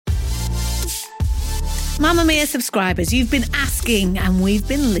Mamma Mia subscribers, you've been asking and we've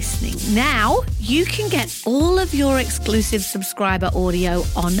been listening. Now you can get all of your exclusive subscriber audio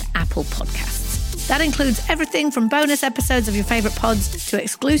on Apple Podcasts. That includes everything from bonus episodes of your favourite pods to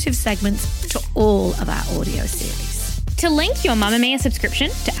exclusive segments to all of our audio series. To link your Mamma Mia subscription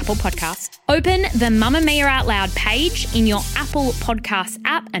to Apple Podcasts, open the Mamma Mia Out Loud page in your Apple Podcasts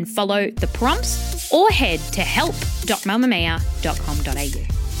app and follow the prompts, or head to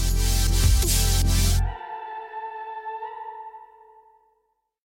help.mammamia.com.au.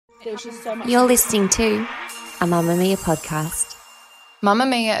 You're listening to a Mamma Mia podcast. Mamma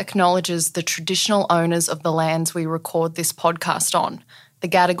Mia acknowledges the traditional owners of the lands we record this podcast on, the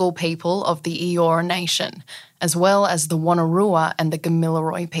Gadigal people of the Eora Nation, as well as the Wonnarua and the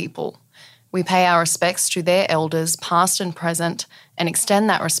Gamilaroi people. We pay our respects to their elders, past and present, and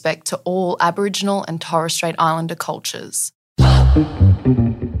extend that respect to all Aboriginal and Torres Strait Islander cultures.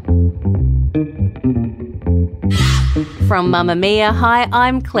 From Mamma Mia, hi,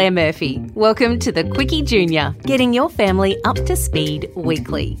 I'm Claire Murphy. Welcome to the Quicky Junior, getting your family up to speed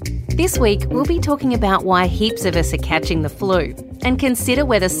weekly. This week, we'll be talking about why heaps of us are catching the flu and consider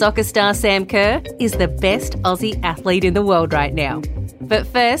whether soccer star Sam Kerr is the best Aussie athlete in the world right now. But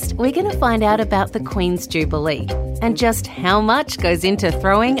first, we're going to find out about the Queen's Jubilee and just how much goes into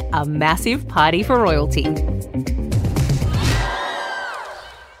throwing a massive party for royalty.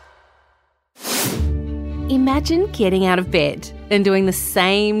 Imagine getting out of bed and doing the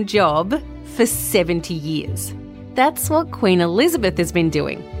same job for 70 years. That's what Queen Elizabeth has been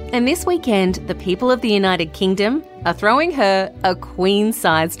doing. And this weekend, the people of the United Kingdom are throwing her a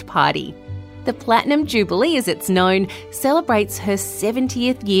queen-sized party. The Platinum Jubilee, as it's known, celebrates her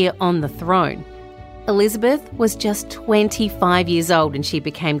 70th year on the throne. Elizabeth was just 25 years old when she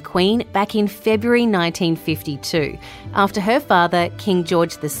became queen back in February 1952, after her father, King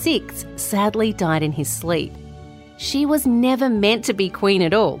George VI, sadly died in his sleep. She was never meant to be queen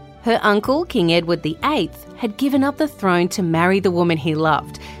at all. Her uncle, King Edward VIII, had given up the throne to marry the woman he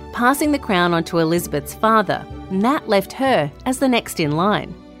loved, passing the crown on to Elizabeth's father, and that left her as the next in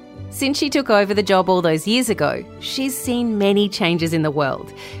line. Since she took over the job all those years ago, she's seen many changes in the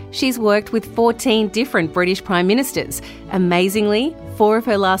world. She's worked with 14 different British Prime Ministers. Amazingly, 4 of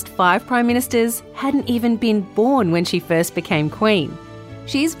her last 5 Prime Ministers hadn't even been born when she first became Queen.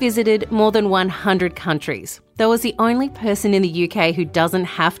 She's visited more than 100 countries. Though as the only person in the UK who doesn't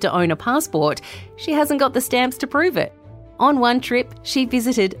have to own a passport, she hasn't got the stamps to prove it. On one trip, she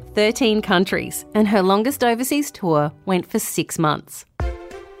visited 13 countries, and her longest overseas tour went for 6 months.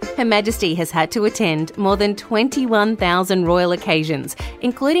 Her Majesty has had to attend more than 21,000 royal occasions,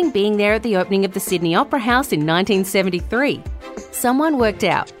 including being there at the opening of the Sydney Opera House in 1973. Someone worked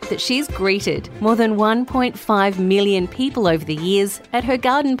out that she's greeted more than 1.5 million people over the years at her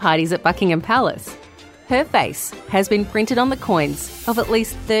garden parties at Buckingham Palace. Her face has been printed on the coins of at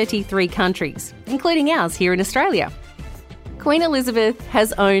least 33 countries, including ours here in Australia. Queen Elizabeth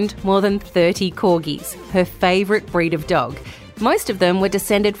has owned more than 30 corgis, her favourite breed of dog. Most of them were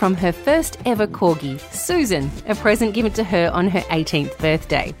descended from her first ever corgi, Susan, a present given to her on her 18th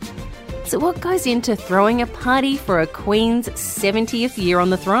birthday. So what goes into throwing a party for a queen's 70th year on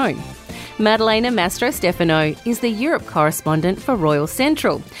the throne? Madalena Mastro-Stefano is the Europe correspondent for Royal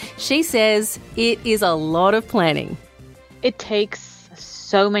Central. She says it is a lot of planning. It takes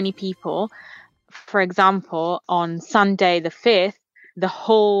so many people. For example, on Sunday the 5th, the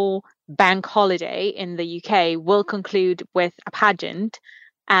whole bank holiday in the UK will conclude with a pageant,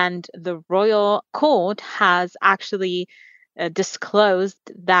 and the royal court has actually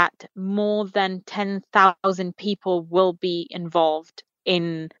disclosed that more than 10,000 people will be involved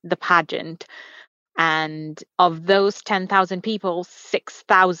in the pageant, and of those 10,000 people,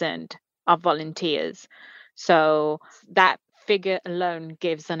 6,000 are volunteers. So that figure alone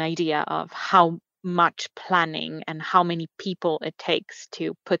gives an idea of how much planning and how many people it takes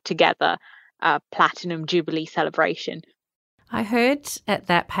to put together a Platinum Jubilee celebration. I heard at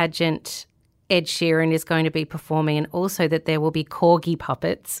that pageant Ed Sheeran is going to be performing, and also that there will be corgi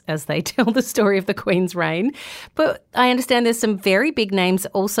puppets as they tell the story of the Queen's reign. But I understand there's some very big names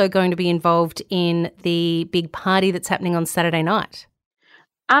also going to be involved in the big party that's happening on Saturday night.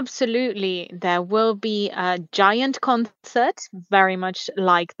 Absolutely. There will be a giant concert, very much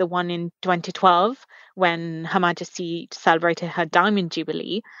like the one in 2012 when Her Majesty celebrated her Diamond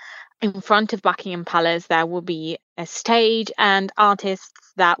Jubilee. In front of Buckingham Palace, there will be a stage and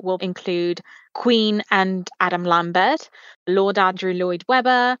artists that will include Queen and Adam Lambert, Lord Andrew Lloyd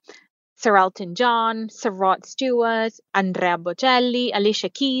Webber, Sir Elton John, Sir Rod Stewart, Andrea Bocelli, Alicia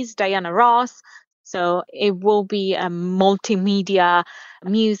Keys, Diana Ross. So it will be a multimedia,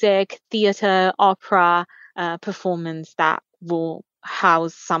 music, theatre, opera performance that will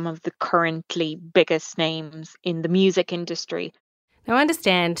house some of the currently biggest names in the music industry. Now, I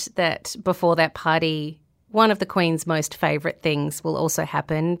understand that before that party, one of the Queen's most favourite things will also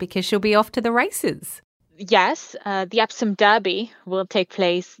happen because she'll be off to the races. Yes, the Epsom Derby will take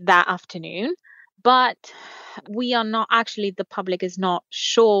place that afternoon, but we are not actually, the public is not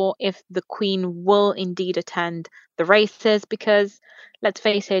sure if the Queen will indeed attend the races because, let's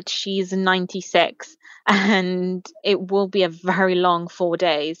face it, she's 96 and it will be a very long 4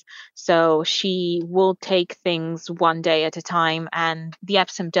 days. So she will take things one day at a time, and the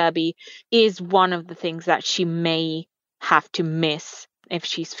Epsom Derby is one of the things that she may have to miss if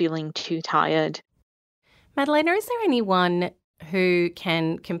she's feeling too tired. Madalena, is there anyone who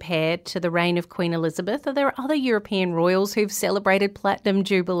can compare to the reign of Queen Elizabeth? Are there other European royals who've celebrated platinum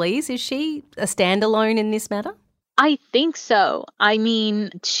jubilees? Is she a standalone in this matter? I think so. I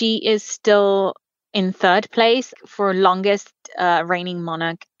mean, she is still in third place for longest reigning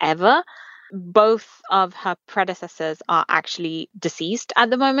monarch ever. Both of her predecessors are actually deceased at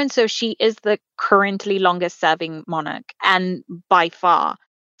the moment, so she is the currently longest serving monarch, and by far.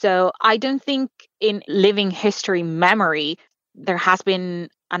 So I don't think in living history memory there has been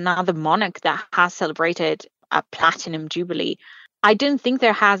another monarch that has celebrated a platinum jubilee. I don't think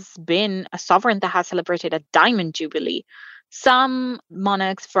there has been a sovereign that has celebrated a diamond jubilee. Some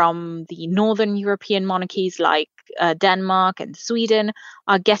monarchs from the northern European monarchies like Denmark and Sweden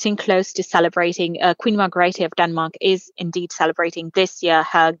are getting close to celebrating. Queen Margrethe of Denmark is indeed celebrating this year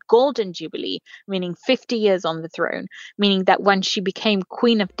her golden jubilee, meaning 50 years on the throne, meaning that when she became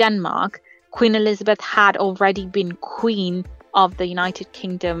Queen of Denmark, Queen Elizabeth had already been Queen of the United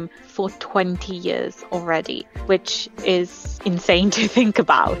Kingdom for 20 years already, which is insane to think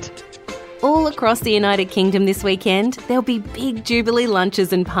about. All across the United Kingdom this weekend, there'll be big Jubilee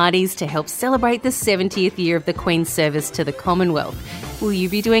lunches and parties to help celebrate the 70th year of the Queen's service to the Commonwealth. Will you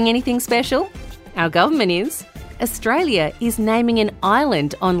be doing anything special? Our government is. Australia is naming an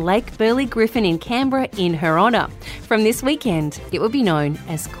island on Lake Burley Griffin in Canberra in her honour. From this weekend, it will be known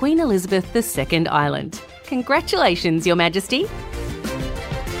as Queen Elizabeth II Island. Congratulations, Your Majesty.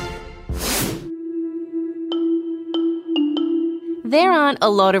 There aren't a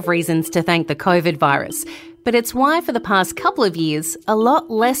lot of reasons to thank the COVID virus, but it's why for the past couple of years, a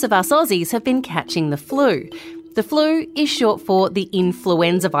lot less of us Aussies have been catching the flu. The flu is short for the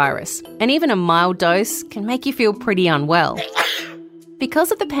influenza virus, and even a mild dose can make you feel pretty unwell.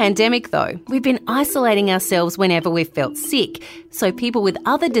 Because of the pandemic, though, we've been isolating ourselves whenever we've felt sick, so people with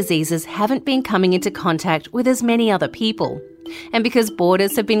other diseases haven't been coming into contact with as many other people. And because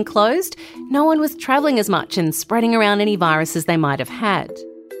borders have been closed, no one was travelling as much and spreading around any viruses they might have had.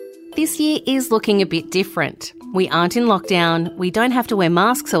 This year is looking a bit different. We aren't in lockdown, we don't have to wear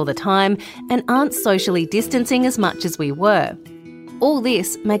masks all the time, and aren't socially distancing as much as we were. All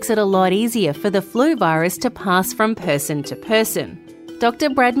this makes it a lot easier for the flu virus to pass from person to person.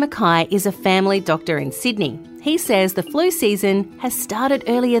 Dr. Brad Mackay is a family doctor in Sydney. He says the flu season has started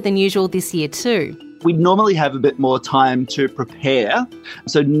earlier than usual this year too. We normally have a bit more time to prepare.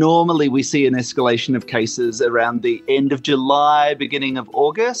 So normally we see an escalation of cases around the end of July, beginning of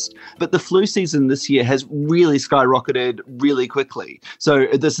August. But the flu season this year has really skyrocketed really quickly. So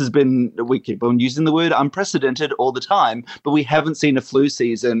this has been, we keep on using the word unprecedented all the time, but we haven't seen a flu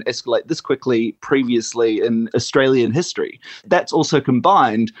season escalate this quickly previously in Australian history. That's also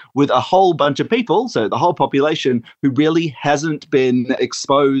combined with a whole bunch of people, so the whole population, who really hasn't been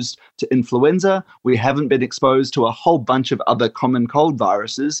exposed to influenza. We haven't been exposed to a whole bunch of other common cold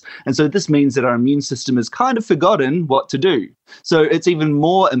viruses. And so this means that our immune system has kind of forgotten what to do. So it's even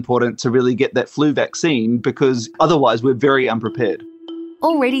more important to really get that flu vaccine because otherwise we're very unprepared.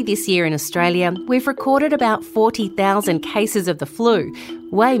 Already this year in Australia, we've recorded about 40,000 cases of the flu,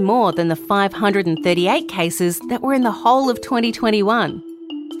 way more than the 538 cases that were in the whole of 2021.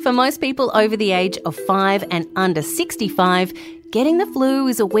 For most people over the age of 5 and under 65, getting the flu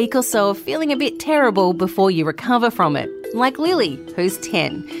is a week or so of feeling a bit terrible before you recover from it. Like Lily, who's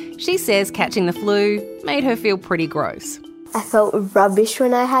 10. She says catching the flu made her feel pretty gross. I felt rubbish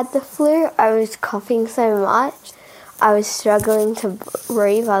when I had the flu. I was coughing so much. I was struggling to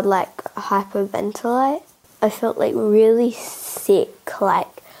breathe. I'd hyperventilate. I felt really sick. I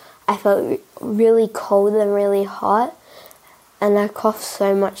felt really cold and really hot. And I coughed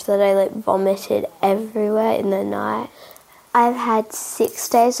so much that I vomited everywhere in the night. I've had 6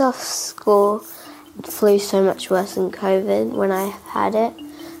 days off school. Flu so much worse than COVID when I had it.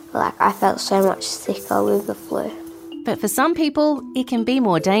 I felt so much sicker with the flu. But for some people, it can be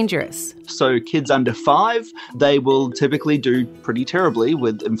more dangerous. So kids under 5, they will typically do pretty terribly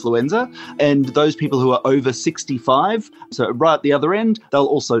with influenza. And those people who are over 65, so right at the other end, they'll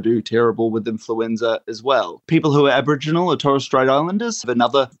also do terrible with influenza as well. People who are Aboriginal or Torres Strait Islanders have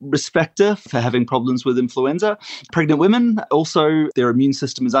another risk factor for having problems with influenza. Pregnant women, also their immune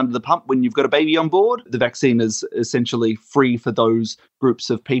system is under the pump when you've got a baby on board. The vaccine is essentially free for those groups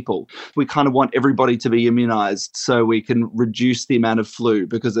of people. We kind of want everybody to be immunized so we can reduce the amount of flu,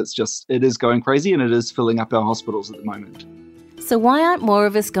 because it is going crazy and it is filling up our hospitals at the moment. So why aren't more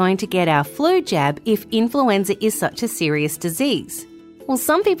of us going to get our flu jab if influenza is such a serious disease? Well,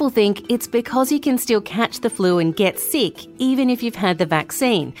 some people think it's because you can still catch the flu and get sick even if you've had the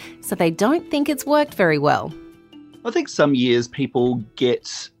vaccine, so they don't think it's worked very well. I think some years people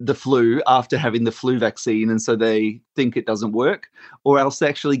get the flu after having the flu vaccine, and so they think it doesn't work, or else they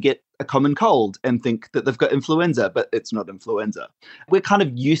actually get a common cold and think that they've got influenza, but it's not influenza. We're kind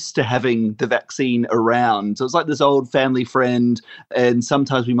of used to having the vaccine around. So it's like this old family friend, and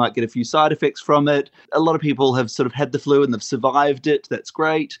sometimes we might get a few side effects from it. A lot of people have sort of had the flu and they've survived it. That's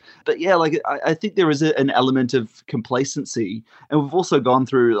great. But yeah, I think there is an element of complacency. And we've also gone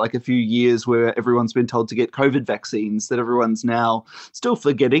through a few years where everyone's been told to get COVID vaccines, that everyone's now still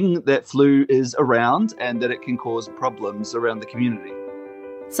forgetting that flu is around and that it can cause problems around the community.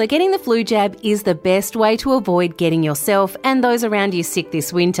 So getting the flu jab is the best way to avoid getting yourself and those around you sick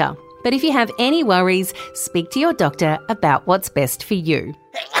this winter. But if you have any worries, speak to your doctor about what's best for you.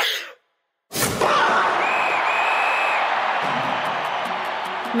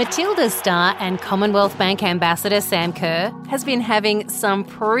 Matilda's star and Commonwealth Bank ambassador Sam Kerr has been having some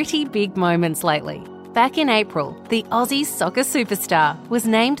pretty big moments lately. Back in April, the Aussie soccer superstar was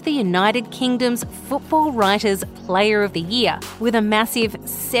named the United Kingdom's Football Writers' Player of the Year with a massive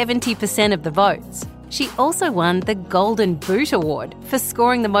 70% of the votes. She also won the Golden Boot Award for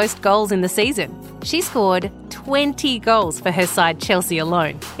scoring the most goals in the season. She scored 20 goals for her side Chelsea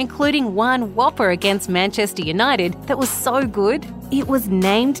alone, including one whopper against Manchester United that was so good, it was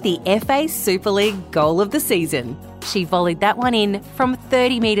named the FA Super League Goal of the Season. She volleyed that one in from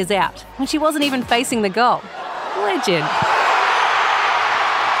 30 metres out when she wasn't even facing the goal. Legend.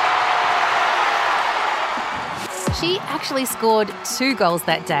 She actually scored 2 goals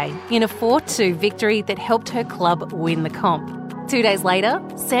that day in a 4-2 victory that helped her club win the comp. 2 days later,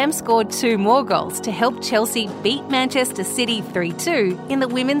 Sam scored 2 more goals to help Chelsea beat Manchester City 3-2 in the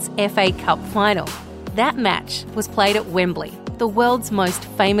Women's FA Cup final. That match was played at Wembley, the world's most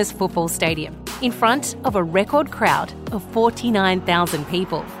famous football stadium, in front of a record crowd of 49,000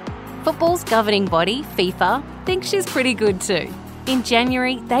 people. Football's governing body, FIFA, thinks she's pretty good too. In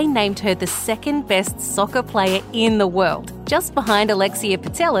January, they named her the second best soccer player in the world, just behind Alexia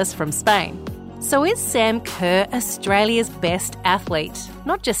Putellas from Spain. So is Sam Kerr Australia's best athlete?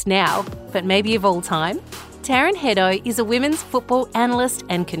 Not just now, but maybe of all time? Taryn Heddo is a women's football analyst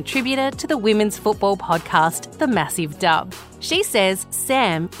and contributor to the women's football podcast, The Massive Dub. She says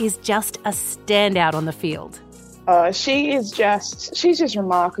Sam is just a standout on the field. She's just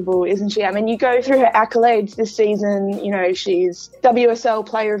remarkable, isn't she? I mean, you go through her accolades this season, she's WSL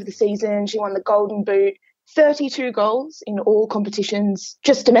Player of the Season, she won the Golden Boot, 32 goals in all competitions,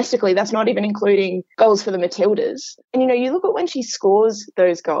 just domestically. That's not even including goals for the Matildas. And, you look at when she scores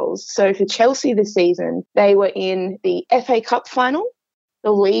those goals. So for Chelsea this season, they were in the FA Cup final,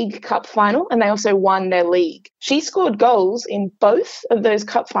 the League Cup final, and they also won their league. She scored goals in both of those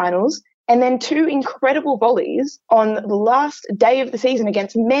cup finals, and then 2 incredible volleys on the last day of the season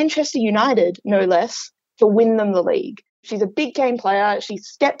against Manchester United, no less, to win them the league. She's a big game player. She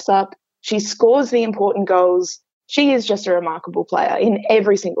steps up. She scores the important goals. She is just a remarkable player in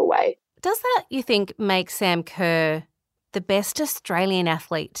every single way. Does that, you think, make Sam Kerr the best Australian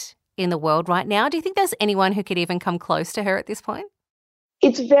athlete in the world right now? Do you think there's anyone who could even come close to her at this point?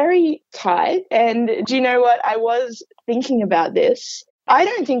 It's very tight. And do you know what? I was thinking about this. I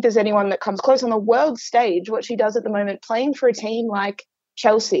don't think there's anyone that comes close on the world stage, what she does at the moment, playing for a team like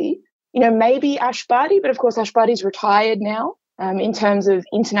Chelsea. Maybe Ash Barty, but of course Ash Barty's retired now in terms of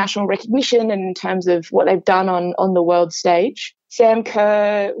international recognition and in terms of what they've done on the world stage. Sam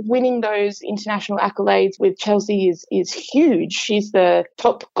Kerr winning those international accolades with Chelsea is huge. She's the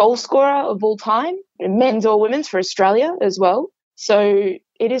top goal scorer of all time, men's or women's, for Australia as well. So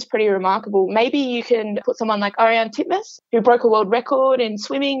it is pretty remarkable. Maybe you can put someone like Ariane Titmus, who broke a world record in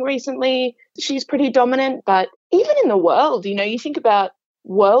swimming recently. She's pretty dominant. But even in the world, you think about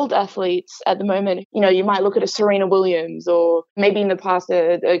world athletes at the moment, you might look at a Serena Williams or maybe in the past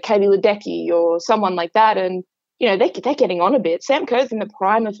a Katie Ledecky or someone like that. And, they're getting on a bit. Sam Kerr's in the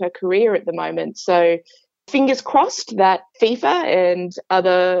prime of her career at the moment. So fingers crossed that FIFA and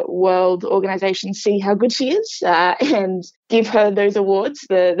other world organizations see how good she is and give her those awards,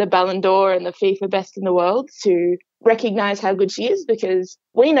 the Ballon d'Or and the FIFA Best in the World, to recognize how good she is, because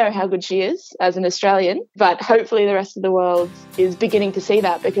we know how good she is as an Australian, but hopefully the rest of the world is beginning to see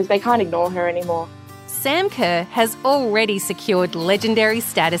that because they can't ignore her anymore. Sam Kerr has already secured legendary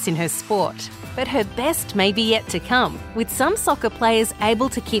status in her sport, but her best may be yet to come, with some soccer players able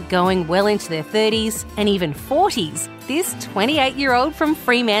to keep going well into their 30s and even 40s. This 28-year-old from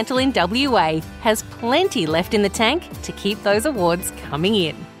Fremantle in WA has plenty left in the tank to keep those awards coming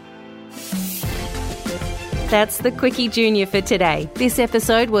in. That's the Quicky Junior for today. This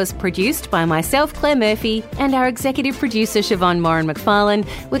episode was produced by myself, Claire Murphy, and our executive producer, Siobhan Moran McFarlane,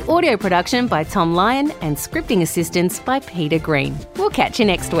 with audio production by Tom Lyon and scripting assistance by Peter Green. We'll catch you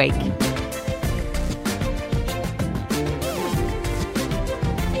next week.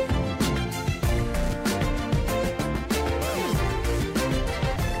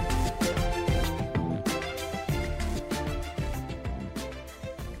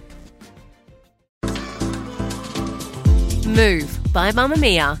 Move by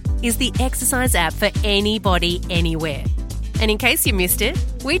Mamamia is the exercise app for anybody, anywhere. And in case you missed it,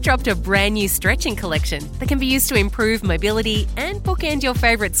 we dropped a brand new stretching collection that can be used to improve mobility and bookend your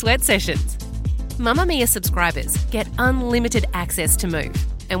favourite sweat sessions. Mamamia subscribers get unlimited access to Move,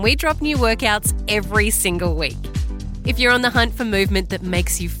 and we drop new workouts every single week. If you're on the hunt for movement that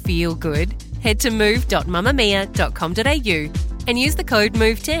makes you feel good, head to move.mamamia.com.au and use the code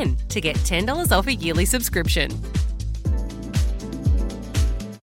MOVE10 to get $10 off a yearly subscription.